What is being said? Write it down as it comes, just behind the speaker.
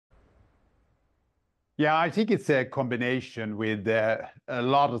Yeah, I think it's a combination with a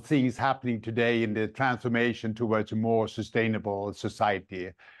lot of things happening today in the transformation towards a more sustainable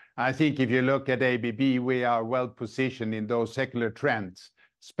society. I think if you look at ABB, we are well positioned in those secular trends,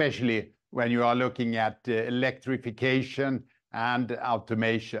 especially when you are looking at electrification and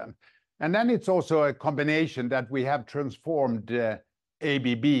automation. And then it's also a combination that we have transformed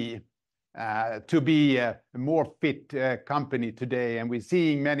ABB to be a more fit company today. And we're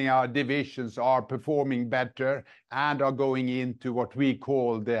seeing many of our divisions are performing better and are going into what we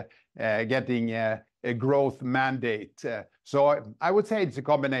call getting a growth mandate. So I would say it's a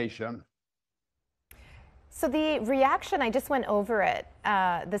combination. So the reaction, I just went over it,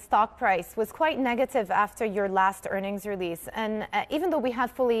 the stock price was quite negative after your last earnings release. And even though we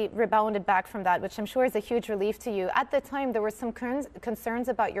have fully rebounded back from that, which I'm sure is a huge relief to you, at the time there were some concerns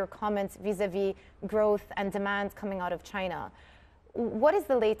about your comments vis-a-vis growth and demand coming out of China. What is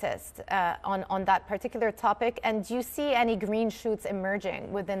the latest on that particular topic? And do you see any green shoots emerging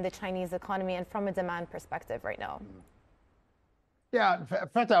within the Chinese economy and from a demand perspective right now? Yeah,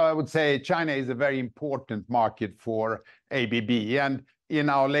 first I would say China is a very important market for ABB. And in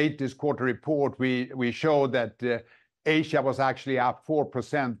our latest quarter report, we showed that Asia was actually up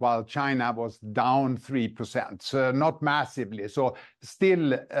 4%, while China was down 3%. So not massively, so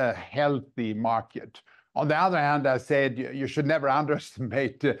still a healthy market. On the other hand, I said you should never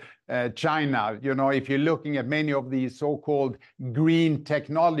underestimate China. You know, if you're looking at many of these so-called green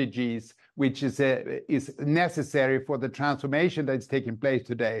technologies, which is necessary for the transformation that's taking place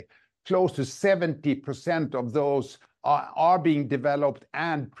today, close to 70% of those are being developed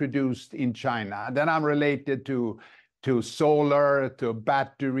and produced in China. Then I'm related to solar, to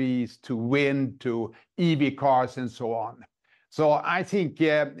batteries, to wind, to EV cars, and so on. So I think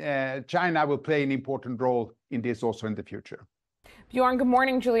China will play an important role in this also in the future. Björn, good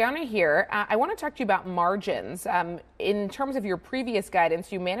morning. Juliana here. I want to talk to you about margins. In terms of your previous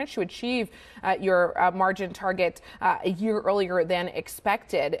guidance, you managed to achieve your margin target a year earlier than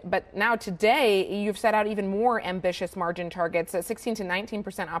expected. But now today, you've set out even more ambitious margin targets, 16 to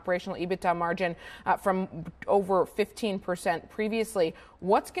 19% operational EBITDA margin from over 15% previously.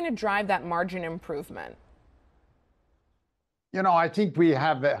 What's going to drive that margin improvement? You know, I think we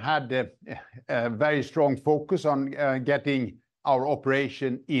have had a very strong focus on getting our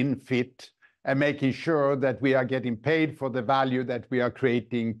operation in fit and making sure that we are getting paid for the value that we are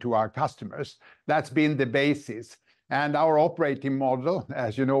creating to our customers. That's been the basis. And our operating model,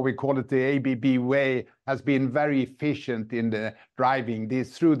 as you know, we call it the ABB way, has been very efficient in driving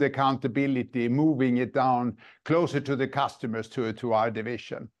this through the accountability, moving it down closer to the customers, to our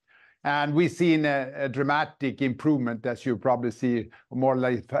division. And we've seen a dramatic improvement, as you probably see, more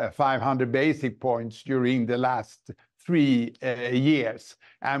like 500 basic points during the last 3 years.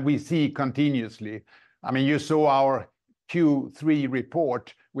 And we see continuously. I mean, you saw our Q3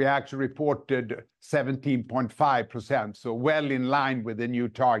 report. We actually reported 17.5%, so well in line with the new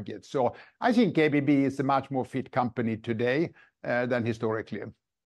target. So I think ABB is a much more fit company today than historically.